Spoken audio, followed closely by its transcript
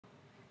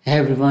Hey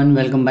everyone,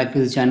 welcome back to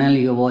the channel.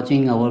 You're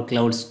watching our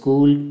cloud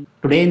school.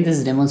 Today in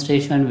this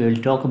demonstration, we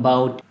will talk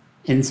about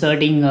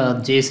inserting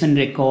a JSON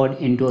record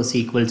into a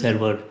SQL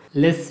server.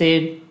 Let's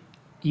say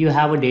you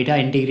have a data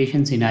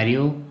integration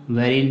scenario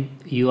wherein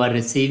you are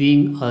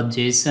receiving a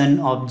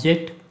JSON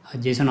object. A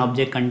JSON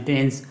object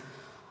contains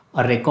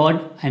a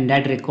record and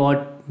that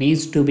record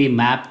needs to be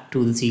mapped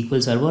to the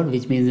SQL server,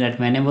 which means that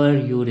whenever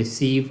you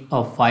receive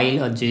a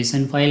file, a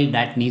JSON file,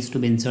 that needs to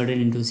be inserted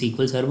into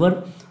SQL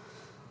server.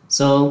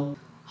 So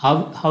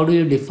how do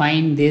you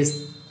define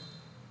this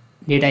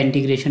data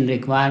integration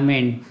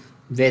requirement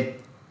with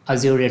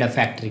Azure Data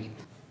Factory?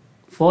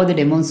 For the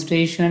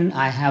demonstration,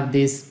 I have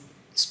this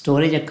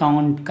storage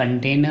account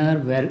container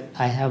where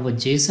I have a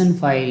JSON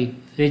file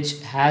which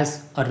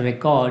has a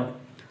record.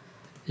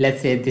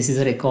 Let's say this is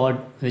a record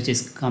which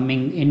is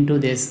coming into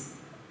this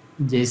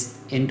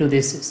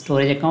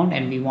storage account,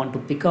 and we want to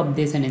pick up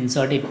this and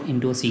insert it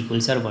into a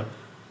SQL server.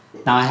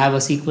 Now I have a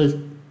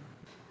SQL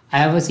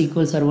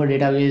Server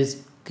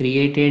database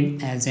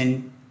created as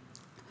in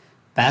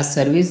past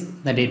service.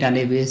 The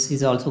database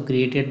is also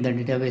created. The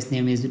database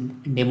name is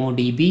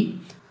DemoDB.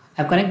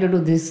 I've connected to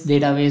this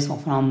database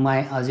from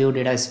my Azure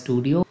Data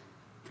Studio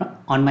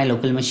on my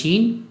local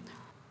machine.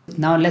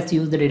 Now let's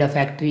use the data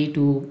factory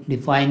to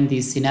define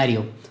this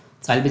scenario.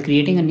 So I'll be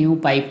creating a new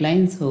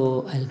pipeline.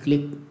 So I'll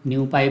click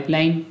new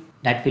pipeline.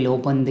 That will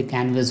open the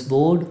canvas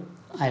board.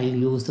 I'll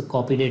use the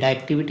copy data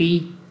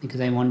activity because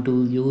I want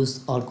to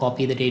use or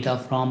copy the data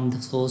from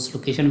the source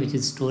location, which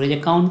is storage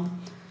account.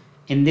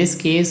 In this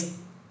case,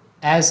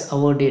 as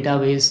our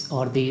database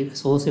or the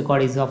source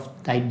record is of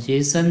type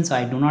JSON, so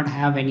I do not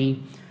have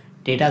any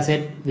data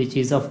set which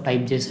is of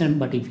type JSON,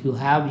 but if you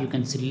have, you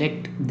can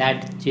select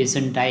that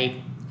JSON type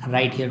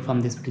right here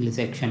from this particular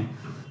section.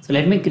 So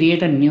let me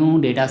create a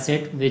new data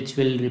set which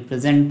will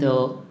represent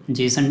the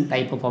JSON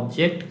type of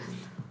object.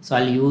 So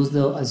I'll use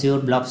the Azure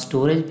Blob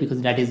Storage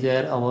because that is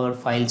where our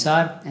files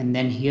are, and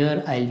then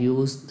here I'll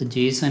use the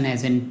JSON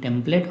as in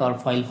template or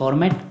file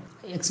format.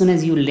 As soon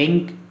as you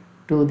link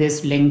to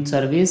this linked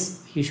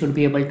service, you should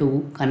be able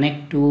to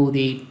connect to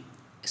the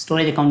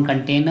storage account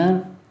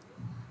container,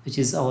 which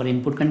is our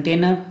input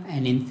container,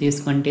 and in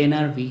this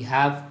container we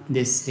have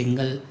this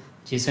single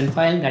JSON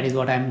file. That is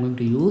what I'm going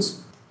to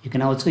use. You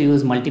can also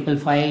use multiple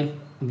file.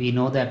 We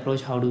know the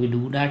approach. How do we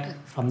do that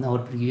from our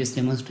previous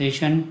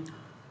demonstration?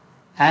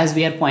 As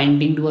we are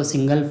pointing to a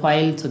single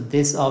file, so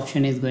this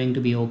option is going to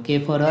be okay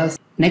for us.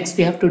 Next,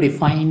 we have to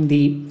define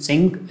the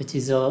sink, which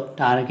is a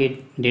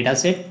target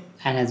dataset,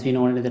 and as we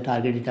know, the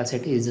target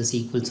dataset is a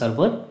SQL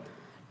server.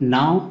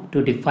 Now,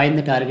 to define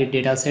the target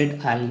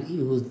dataset, I'll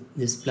use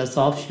this plus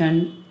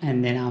option,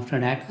 and then after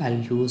that,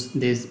 I'll use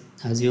this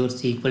Azure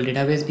SQL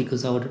database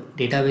because our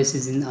database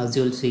is in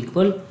Azure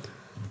SQL.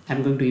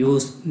 I'm going to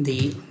use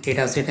the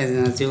dataset as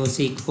an Azure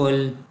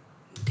SQL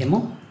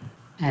demo.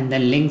 And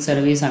then link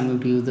service, I'm going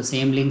to use the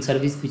same link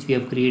service which we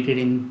have created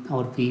in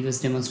our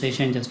previous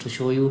demonstration just to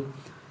show you.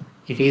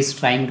 It is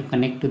trying to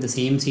connect to the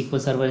same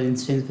SQL Server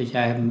instance which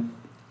I have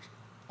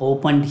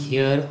opened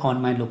here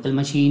on my local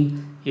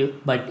machine,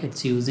 but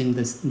it's using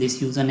this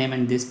username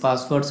and this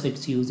password, so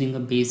it's using a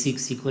basic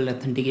SQL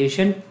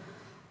authentication.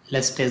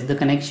 Let's test the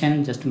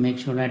connection just to make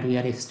sure that we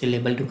are still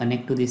able to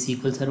connect to the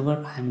SQL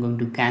Server. I'm going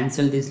to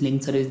cancel this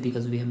link service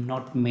because we have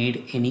not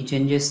made any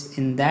changes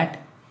in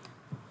that.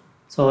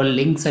 So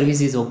link service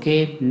is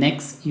okay.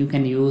 Next, you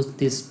can use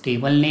this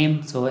table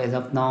name. So as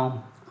of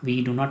now,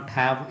 we do not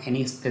have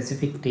any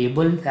specific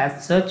table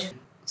as such.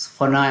 So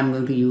for now, I'm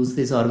going to use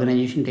this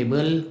organization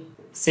table.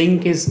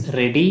 Sink is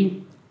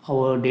ready.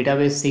 Our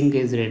database sink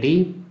is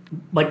ready,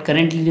 but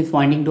currently it is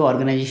pointing to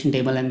organization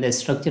table, and the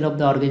structure of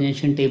the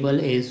organization table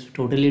is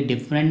totally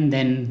different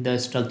than the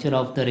structure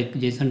of the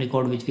JSON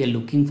record which we are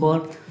looking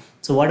for.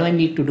 So what I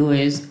need to do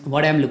is,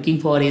 what I'm looking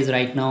for is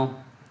right now,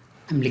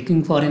 I'm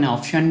looking for an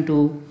option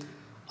to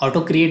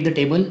auto create the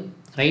table,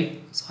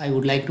 right? So I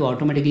would like to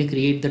automatically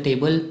create the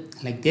table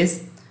like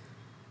this,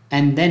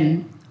 and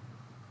then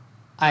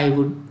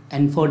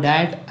for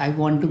that I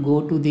want to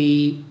go to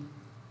the,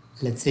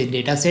 let's say,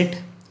 data set,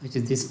 which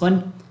is this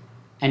one,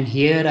 and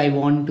here I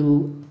want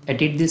to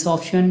edit this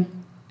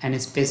option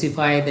and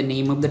specify the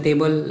name of the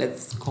table.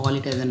 Let's call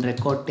it as a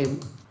record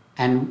table.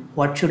 And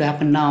what should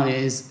happen now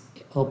is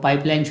a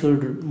pipeline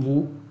should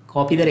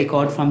copy the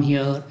record from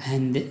here,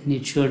 and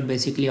it should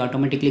basically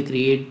automatically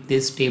create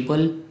this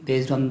table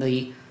based on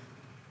the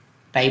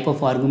type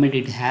of argument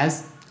it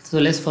has. So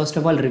let's first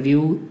of all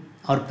review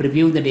or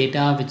preview the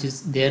data which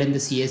is there in the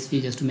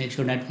CSV just to make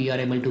sure that we are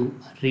able to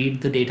read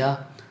the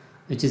data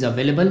which is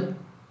available.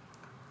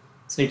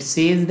 So it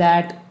says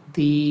that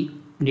the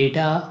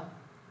data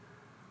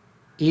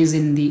is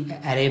in the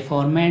array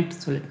format.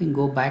 So let me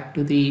go back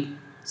to the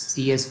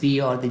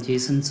CSV or the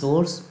JSON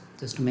source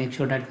just to make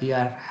sure that we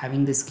are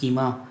having the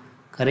schema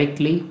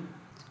correctly.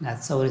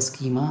 That's our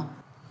schema.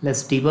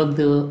 Let's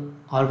debug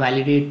or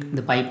validate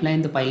the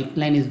pipeline. The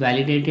pipeline is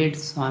validated,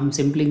 so I'm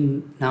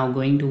simply now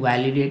going to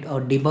validate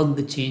or debug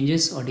the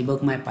changes or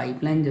debug my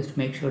pipeline just to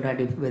make sure that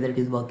whether it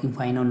is working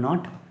fine or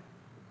not.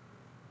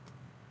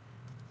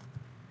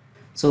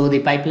 So the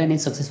pipeline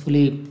is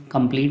successfully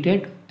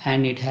completed,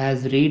 and it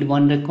has read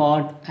one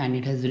record, and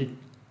it has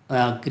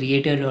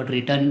created or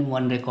written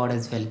one record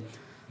as well.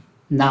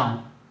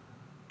 Now,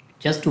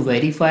 just to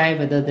verify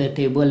whether the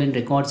table and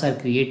records are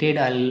created,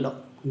 I'll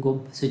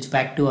go switch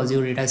back to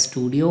Azure Data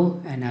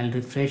Studio and I'll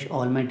refresh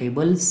all my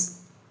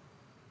tables.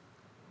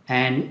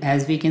 And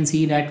as we can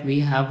see that we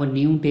have a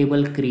new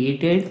table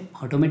created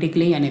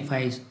automatically, and if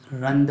I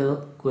run the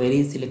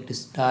query select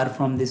star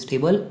from this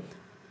table,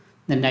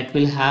 then that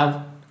will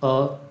have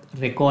a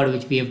record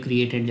which we have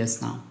created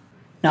just now.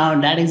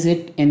 Now that is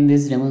it in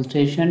this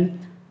demonstration.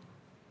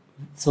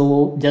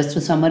 So just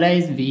to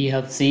summarize, we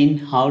have seen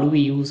how do we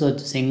use a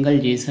single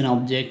JSON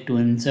object to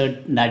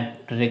insert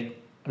that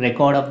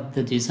record of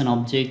the JSON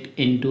object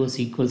into a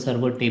SQL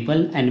Server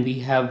table, and we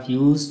have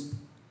used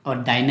a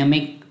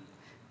dynamic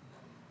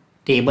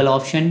table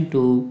option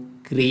to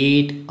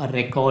create a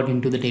record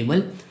into the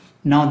table.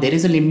 Now there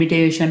is a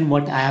limitation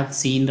what I have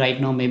seen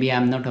right now, maybe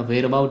I'm not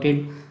aware about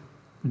it.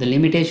 The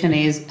limitation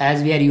is,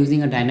 as we are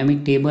using a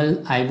dynamic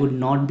table, I would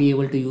not be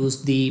able to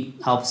use the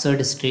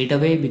upsert straight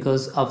away,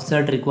 because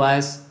upsert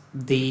requires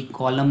the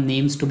column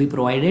names to be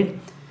provided,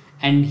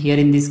 and here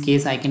in this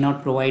case I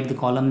cannot provide the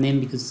column name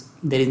because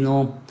there is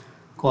no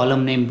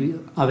column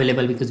name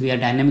available, because we are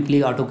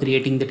dynamically auto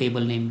creating the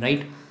table name.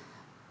 Right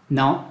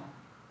now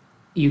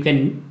you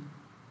can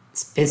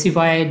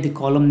specify the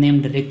column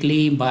name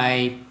directly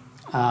by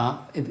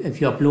if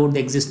you upload the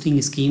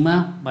existing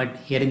schema, but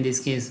here in this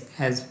case,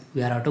 as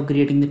we are auto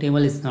creating the table,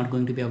 it's not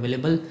going to be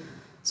available.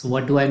 So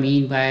what do I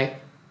mean by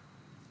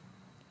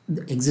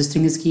the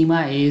existing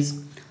schema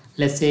is,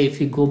 let's say if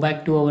we go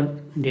back to our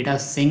data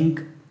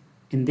sync,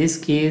 in this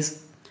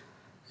case,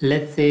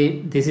 let's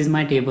say this is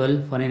my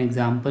table for an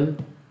example,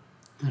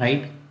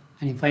 right?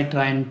 And if I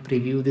try and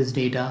preview this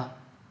data,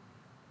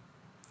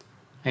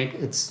 right,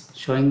 it's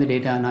showing the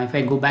data. Now if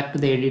I go back to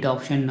the edit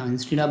option, now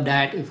instead of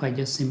that, if I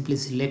just simply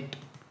select,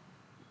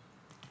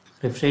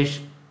 refresh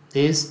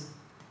this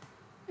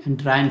and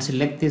try and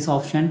select this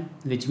option,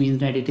 which means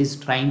that it is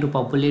trying to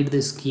populate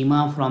the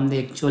schema from the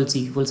actual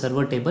SQL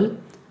Server table.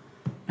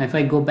 Now if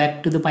I go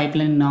back to the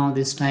pipeline now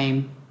this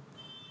time,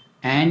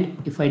 and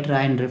if I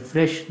try and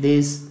refresh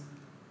this,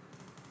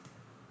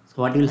 so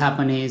what will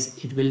happen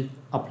is it will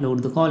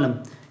upload the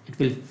column, it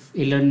will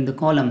fill in the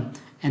column,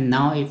 and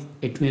now if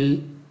it will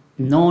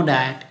know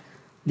that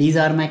these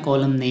are my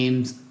column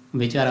names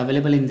which are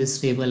available in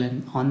this table,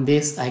 and on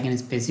this I can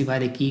specify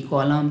the key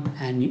column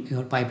and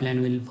your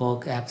pipeline will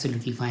work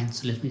absolutely fine.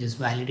 So let me just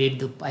validate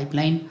the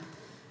pipeline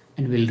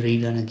and we'll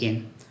rerun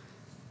again.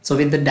 So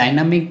with the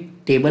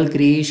dynamic table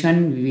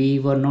creation, we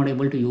were not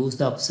able to use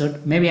the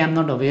upsert. Maybe I'm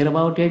not aware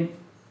about it,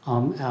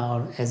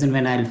 or as and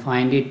when I'll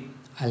find it,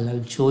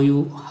 I'll show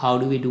you how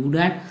do we do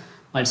that,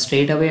 but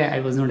straight away I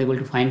was not able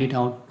to find it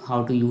out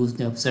how to use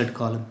the upsert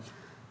column,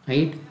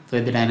 right, for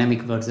the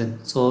dynamic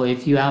version. So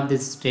if you have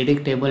this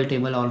static table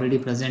already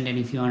present, and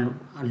if you are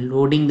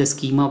loading the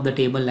schema of the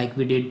table like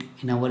we did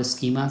in our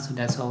schema, so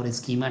that's our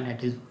schema,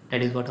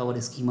 that is what our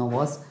schema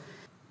was.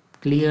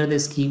 Clear the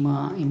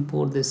schema,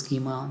 import the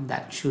schema,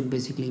 that should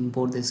basically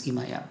import the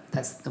schema. Yeah,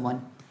 that's the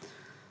one.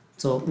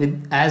 So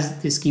with, as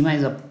the schema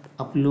is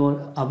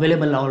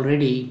available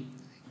already,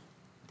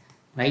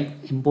 right,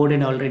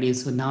 imported already,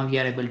 so now we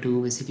are able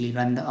to basically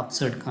run the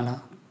upsert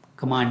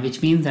command,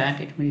 which means that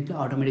it will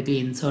automatically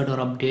insert or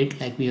update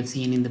like we have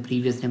seen in the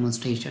previous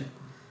demonstration,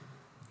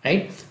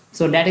 right?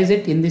 So that is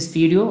it in this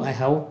video. I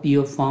hope you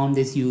have found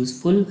this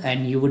useful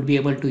and you would be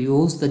able to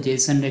use the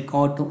JSON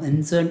record to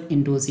insert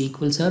into a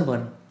SQL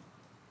Server.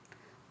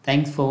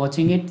 Thanks for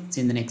watching it. See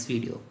you in the next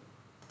video.